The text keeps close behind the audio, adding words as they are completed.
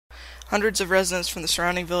Hundreds of residents from the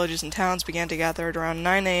surrounding villages and towns began to gather at around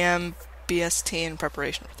 9 a.m. BST in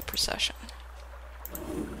preparation for the procession.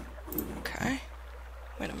 Okay.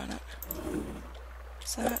 Wait a minute.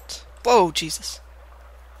 Is that... Whoa, Jesus.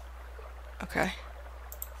 Okay.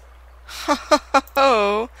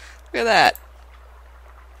 Ho, look at that.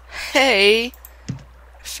 Hey, I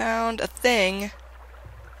found a thing.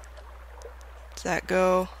 Does that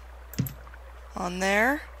go on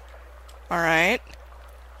there? Alright.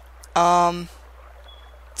 It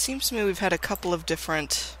seems to me we've had a couple of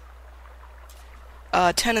different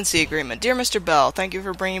tenancy agreement. Dear Mr. Bell, thank you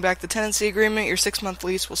for bringing back the tenancy agreement. Your 6-month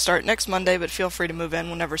lease will start next Monday, but feel free to move in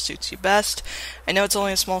whenever suits you best. I know it's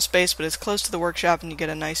only a small space, but it's close to the workshop and you get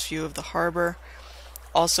a nice view of the harbor.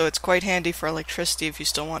 Also, it's quite handy for electricity if you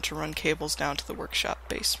still want to run cables down to the workshop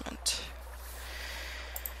basement.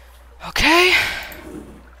 Okay.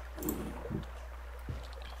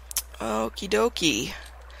 Okie dokie.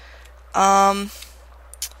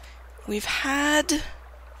 We've had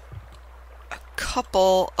a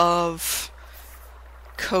couple of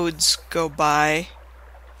codes go by.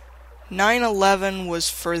 9/11 was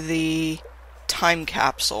for the time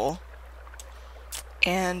capsule,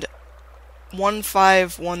 and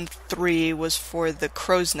 1513 was for the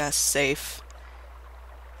crow's nest safe.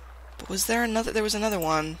 But was there another? There was another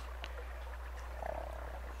one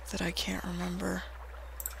that I can't remember.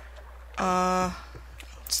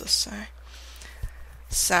 What's this say?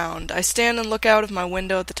 Sound. I stand and look out of my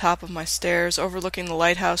window at the top of my stairs, overlooking the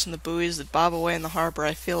lighthouse and the buoys that bob away in the harbor.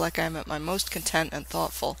 I feel like I am at my most content and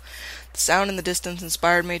thoughtful. The sound in the distance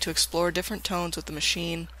inspired me to explore different tones with the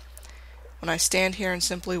machine. When I stand here and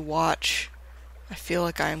simply watch, I feel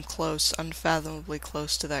like I am close, unfathomably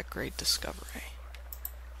close to that great discovery.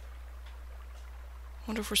 I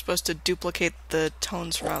wonder if we're supposed to duplicate the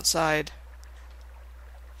tones from outside.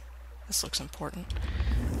 This looks important.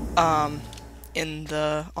 On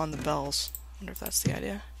the bells. I wonder if that's the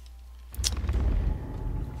idea.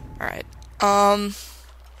 Alright.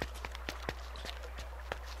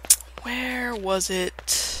 Where was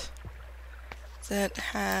it that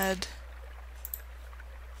had...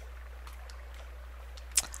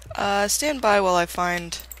 stand by while I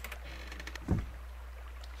find...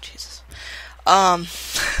 Jesus.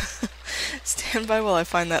 Stand by while I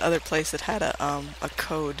find that other place that had a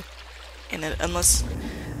code in it, unless...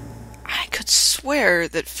 I could swear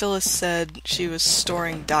that Phyllis said she was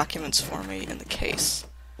storing documents for me in the case.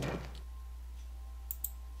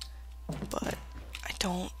 But I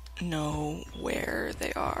don't know where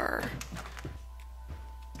they are.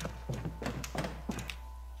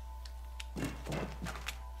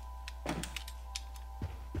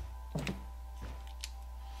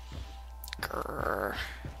 Grr.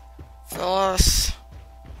 Phyllis.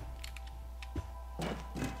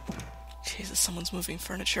 Jesus, someone's moving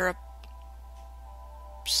furniture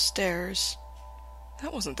upstairs.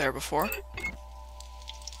 That wasn't there before.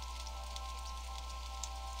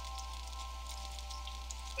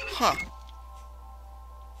 Huh.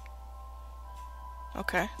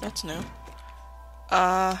 Okay, that's new.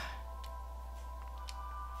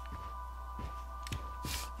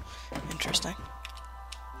 Interesting.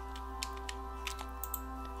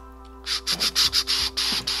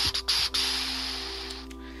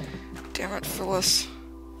 Damn it, Phyllis.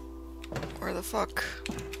 Where the fuck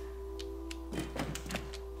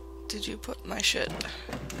did you put my shit?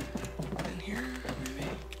 In here, maybe?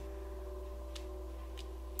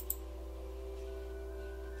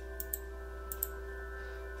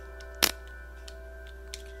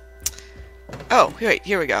 Oh, wait,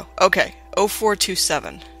 here we go. Okay,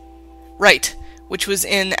 0427. Right, which was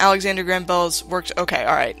in Alexander Graham Bell's work. Okay,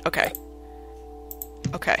 alright, okay.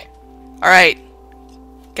 Okay. Alright.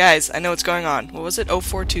 Guys, I know what's going on. What was it?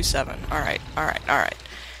 0427. Alright, alright, alright.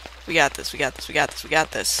 We got this, we got this, we got this, we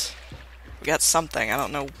got this. We got something. I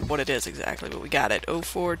don't know what it is exactly, but we got it.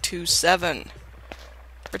 0427.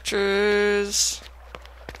 Pictures.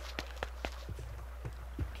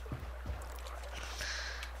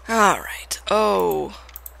 Alright.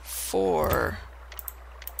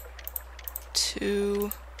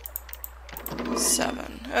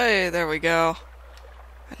 0427. Hey, there we go.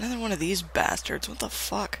 Another one of these bastards. What the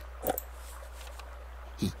fuck?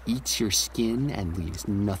 He eats your skin and leaves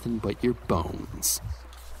nothing but your bones,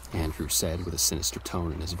 Andrew said with a sinister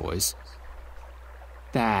tone in his voice.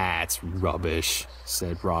 That's rubbish,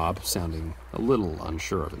 said Rob, sounding a little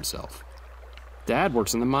unsure of himself. Dad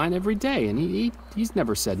works in the mine every day, and he's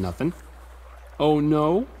never said nothing. Oh,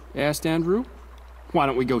 no? Asked Andrew. Why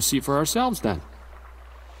don't we go see for ourselves, then?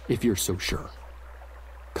 If you're so sure.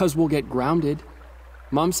 'Cause we'll get grounded.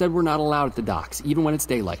 Mom said we're not allowed at the docks, even when it's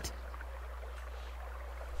daylight.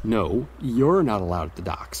 No, you're not allowed at the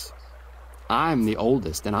docks. I'm the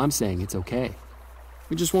oldest, and I'm saying it's okay.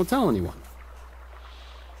 We just won't tell anyone.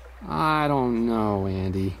 I don't know,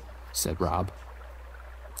 Andy, said Rob.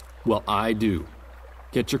 Well, I do.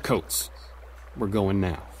 Get your coats. We're going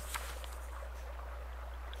now.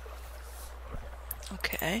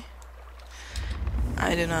 Okay.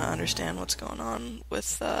 I do not understand what's going on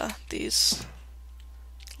with these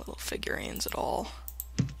little figurines at all.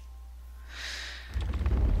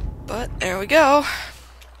 But there we go.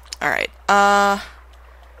 Alright,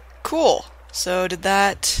 cool. So did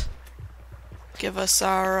that give us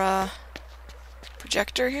our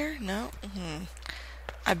projector here? No?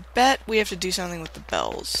 I bet we have to do something with the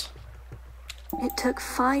bells. It took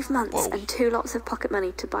 5 months Whoa. and 2 lots of pocket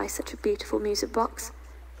money to buy such a beautiful music box.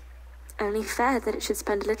 Only fair that it should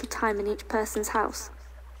spend a little time in each person's house.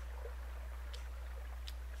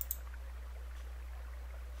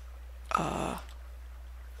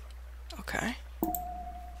 Okay.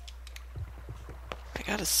 I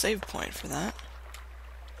got a save point for that.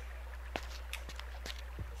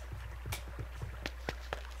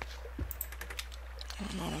 I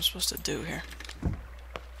don't know what I'm supposed to do here.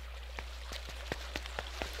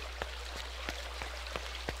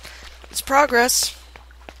 It's progress.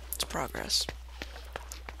 It's progress.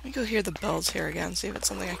 Let me go hear the bells here again, see if it's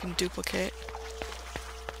something I can duplicate.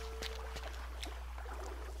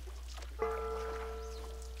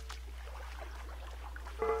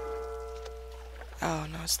 Oh,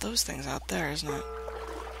 no, it's those things out there, isn't it?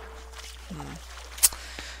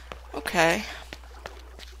 Okay.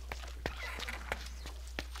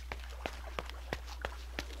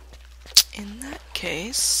 In that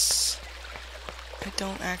case, I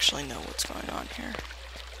don't actually know what's going on here.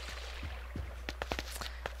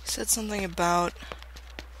 He said something about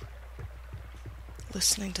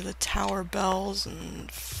listening to the tower bells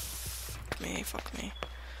and fuck me.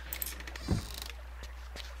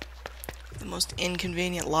 The most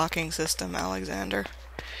inconvenient locking system, Alexander.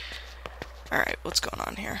 Alright, what's going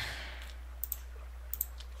on here?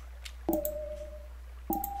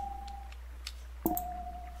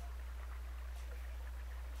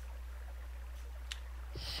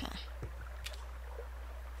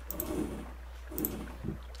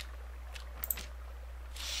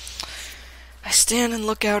 I stand and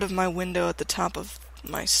look out of my window at the top of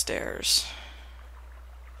my stairs.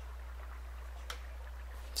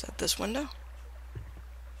 Is that this window?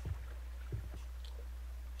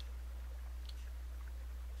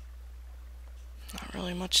 Not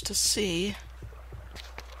really much to see.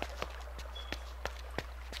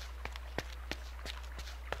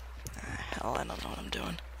 Hell, I don't know what I'm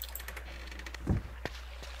doing.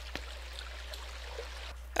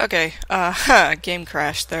 Okay, game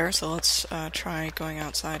crashed there, so let's try going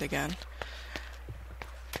outside again.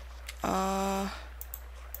 That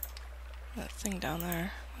thing down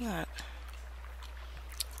there. That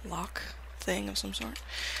lock thing of some sort.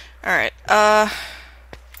 Alright,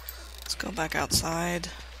 let's go back outside.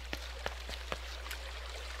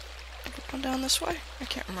 Going down this way? I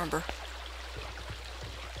can't remember.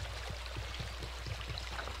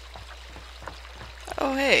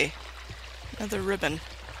 Oh, hey. Another ribbon.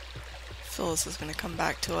 Phyllis is going to come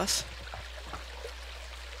back to us.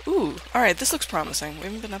 Ooh, alright, this looks promising. We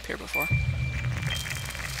haven't been up here before.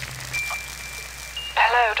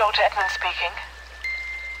 Hello, Dr. Edmund speaking.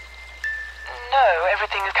 No,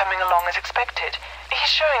 everything is coming along as expected. He's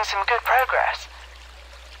showing some good progress.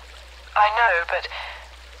 I know, but...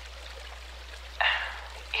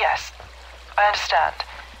 Yes, I understand.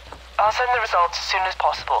 I'll send the results as soon as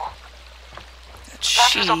possible.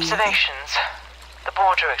 That was observations. The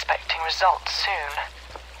board are expecting results soon.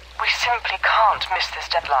 We simply can't miss this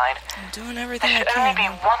deadline. I'm doing everything I There should can. only be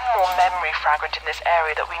one more memory fragment in this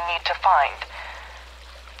area that we need to find.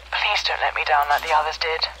 Please don't let me down like the others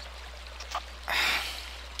did.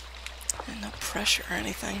 No pressure or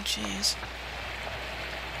anything, jeez.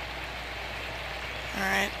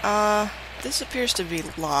 Alright, this appears to be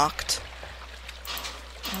locked.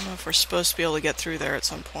 I don't know if we're supposed to be able to get through there at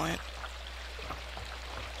some point.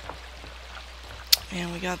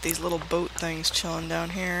 And we got these little boat things chilling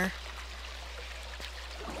down here.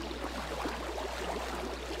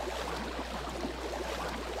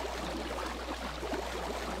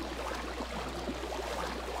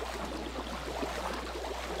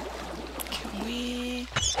 Can we...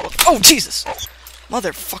 Oh, Jesus!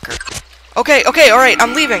 Motherfucker. Okay, alright,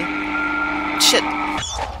 I'm leaving. Shit.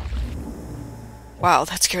 Wow,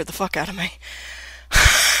 that scared the fuck out of me.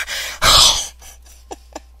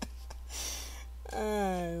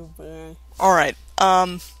 Oh, boy. Alright,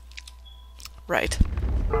 right.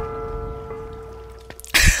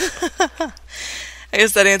 I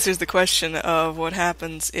guess that answers the question of what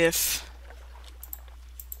happens if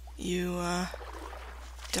you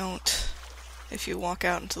if you walk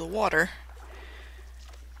out into the water.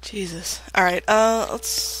 Jesus. Alright, let's...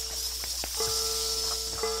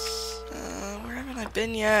 where haven't I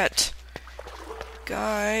been yet?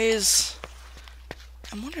 Guys...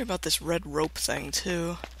 I'm wondering about this red rope thing,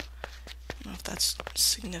 too. I don't know if that's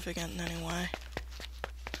significant in any way.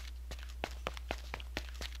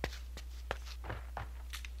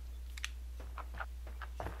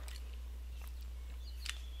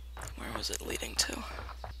 Where was it leading to?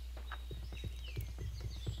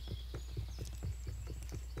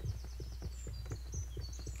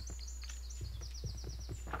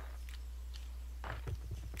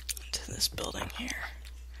 To this building here.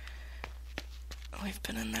 We've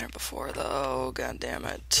been in there before, though. God damn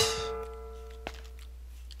it.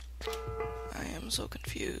 I am so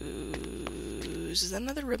confused. Is that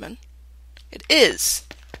another ribbon? It is!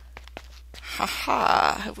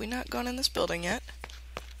 Haha. Have we not gone in this building yet?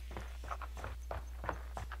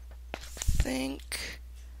 Think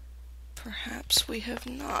perhaps we have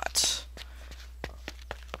not.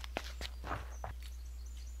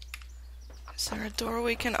 Is there a door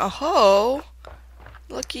we can... Oh-ho!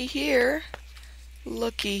 Looky here.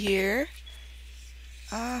 Looky here.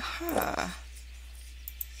 Aha.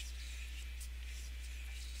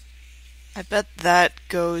 I bet that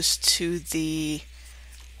goes to the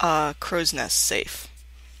crow's nest safe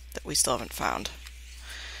that we still haven't found.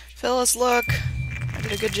 Phyllis, look. I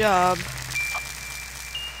did a good job.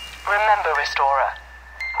 Remember, Restorer,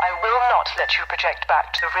 I will not let you project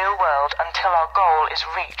back to the real world until our goal is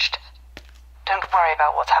reached. Don't worry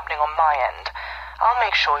about what's happening on my end. I'll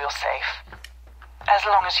make sure you're safe. As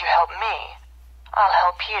long as you help me, I'll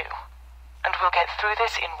help you. And we'll get through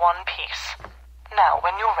this in one piece. Now,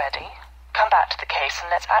 when you're ready, come back to the case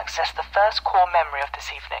and let's access the first core memory of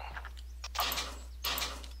this evening.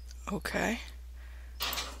 Okay.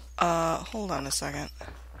 Hold on a second.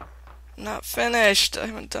 I'm not finished. I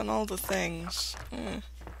haven't done all the things.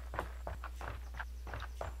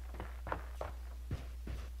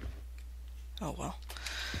 Oh well.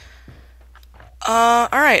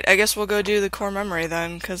 Alright, I guess we'll go do the core memory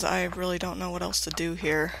then, because I really don't know what else to do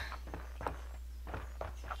here.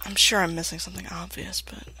 I'm sure I'm missing something obvious,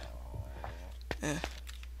 but...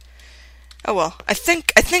 Oh well, I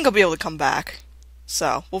think I'll be able to come back.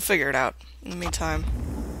 So, we'll figure it out. In the meantime...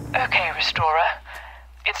 Okay, Restorer.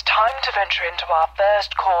 It's time to venture into our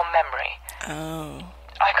first core memory. Oh.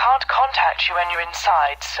 I can't contact you when you're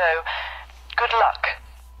inside, so... good luck.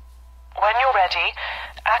 When you're ready,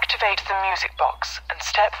 activate the music box and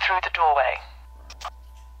step through the doorway.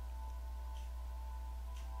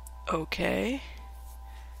 Okay.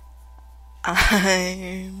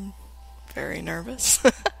 I'm very nervous.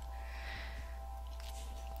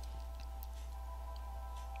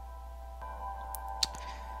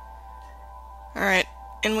 Alright,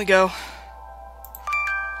 in we go.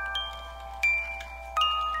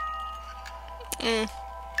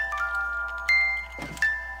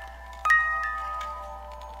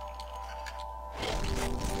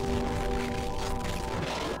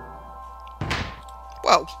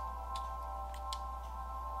 Whoa.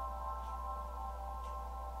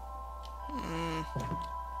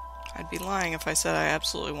 I'd be lying if I said I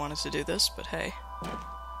absolutely wanted to do this, but hey.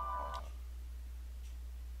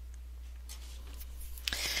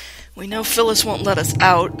 We know Phyllis won't let us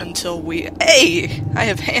out until we... Hey! I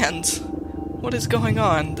have hands! What is going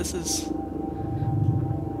on? This is...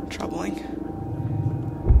 troubling.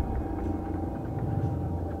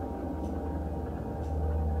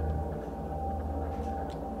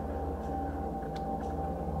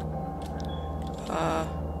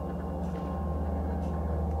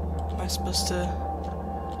 Am I supposed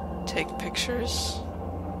to take pictures?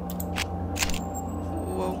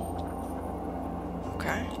 Whoa.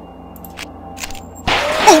 Okay.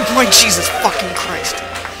 Oh my Jesus fucking Christ!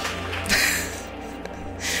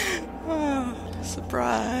 Oh,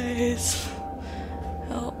 surprise.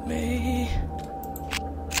 Help me.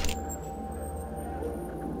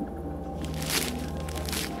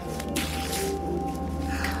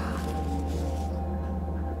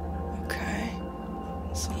 Okay.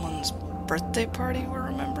 Someone's birthday party we're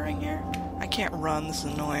remembering here? I can't run, this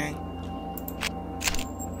is annoying.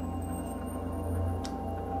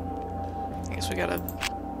 I guess we gotta...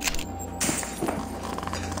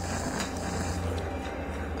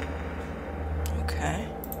 Okay.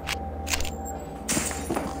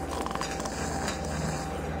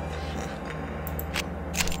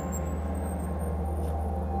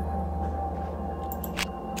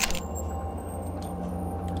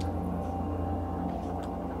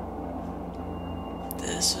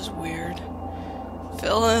 is weird.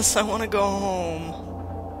 Phyllis, I want to go home.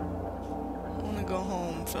 I want to go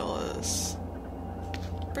home, Phyllis.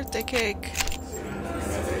 Birthday cake.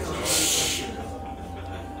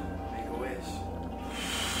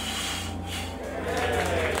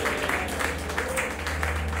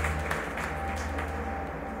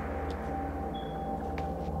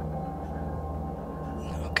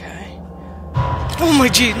 Okay. Oh my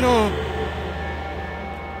gee, no!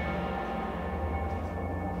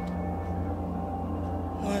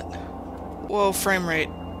 What? Whoa, frame rate.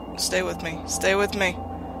 Stay with me. Stay with me.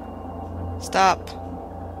 Stop.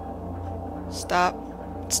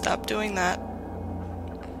 Stop. Stop doing that.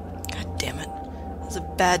 God damn it. This is a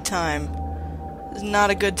bad time. This is not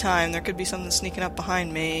a good time. There could be something sneaking up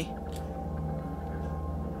behind me.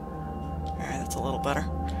 Alright, that's a little better.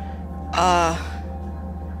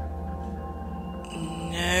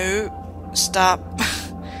 No. Stop.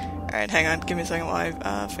 Alright, hang on. Give me a second while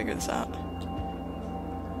I figure this out.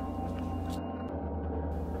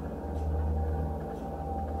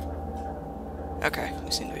 Okay, we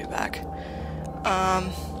seem to be back.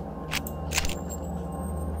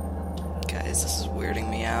 Guys, this is weirding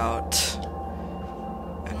me out.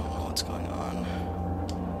 I don't know what's going on.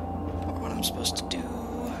 Or what I'm supposed to do.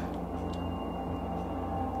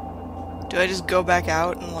 Do I just go back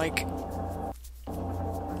out and, like,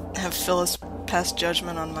 have Phyllis pass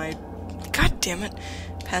judgment on my... God damn it!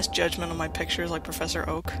 Pass judgment on my pictures like Professor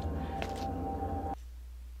Oak?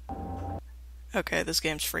 Okay, this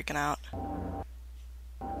game's freaking out.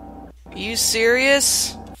 Are you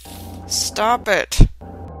serious? Stop it.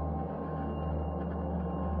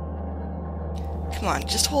 Come on,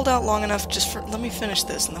 just hold out long enough just for... Let me finish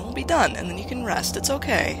this, and then we'll be done, and then you can rest. It's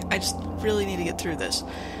okay. I just really need to get through this.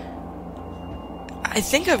 I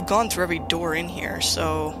think I've gone through every door in here,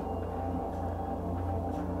 so...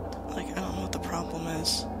 Like, I don't know what the problem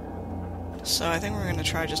is. So I think we're gonna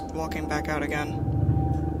try just walking back out again.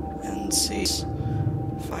 And see if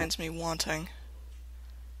it finds me wanting.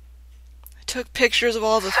 I took pictures of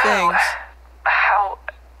all the things. How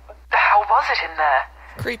was it in there?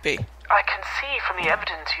 Creepy. I can see from the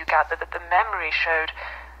evidence you gathered that the memory showed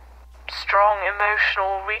strong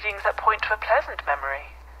emotional readings that point to a pleasant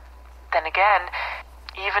memory. Then again,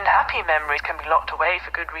 even happy memories can be locked away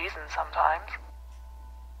for good reasons sometimes.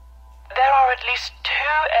 There are at least 2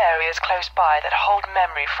 areas close by that hold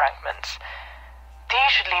memory fragments.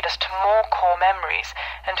 These should lead us to more core memories,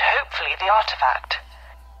 and hopefully the artifact.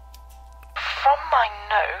 From my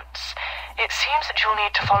notes, it seems that you'll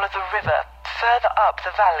need to follow the river further up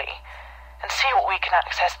the valley, and see what we can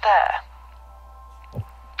access there.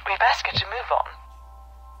 We best get to move on.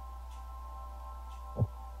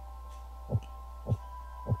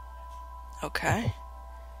 Okay.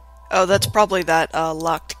 Oh, that's probably that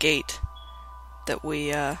locked gate that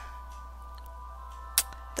we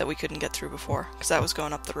couldn't get through before, because that was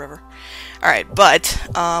going up the river. Alright, but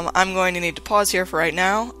I'm going to need to pause here for right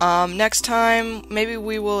now. Next time, maybe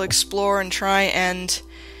we will explore and try and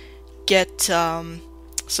get some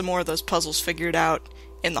more of those puzzles figured out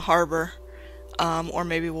in the harbor, or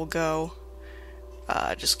maybe we'll go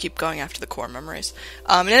just keep going after the core memories.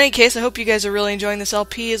 In any case, I hope you guys are really enjoying this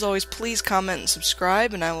LP. As always, please comment and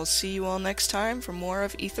subscribe, and I will see you all next time for more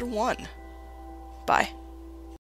of Ether 1. Bye.